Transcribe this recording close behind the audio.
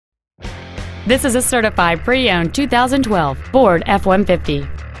This is a certified pre-owned 2012 Ford F-150.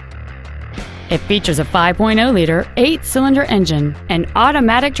 It features a 5.0-liter, 8-cylinder engine, an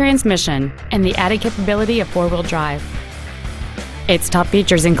automatic transmission, and the added capability of 4-wheel drive. Its top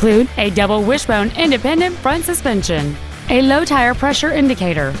features include a double wishbone independent front suspension, a low tire pressure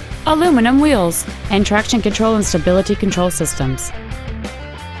indicator, aluminum wheels, and traction control and stability control systems.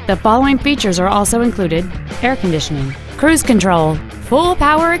 The following features are also included: air conditioning, cruise control, full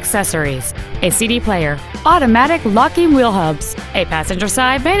power accessories, a CD player, automatic locking wheel hubs, a passenger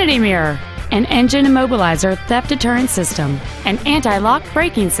side vanity mirror, an engine immobilizer theft deterrent system, an anti-lock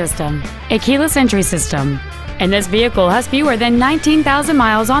braking system, a keyless entry system, and this vehicle has fewer than 19,000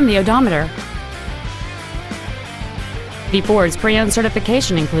 miles on the odometer. The Ford's pre-owned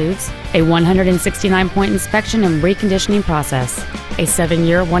certification includes a 169-point inspection and reconditioning process, a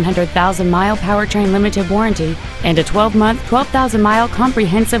 7-year, 100,000-mile powertrain limited warranty, and a 12-month, 12,000-mile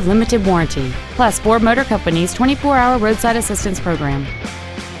comprehensive limited warranty, plus Ford Motor Company's 24-hour roadside assistance program.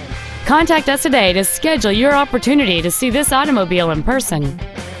 Contact us today to schedule your opportunity to see this automobile in person.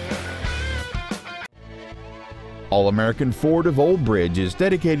 All-American Ford of Old Bridge is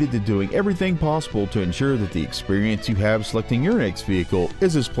dedicated to doing everything possible to ensure that the experience you have selecting your next vehicle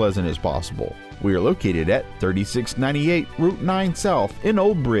is as pleasant as possible. We are located at 3698 Route 9 South in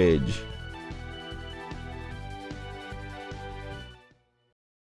Old Bridge.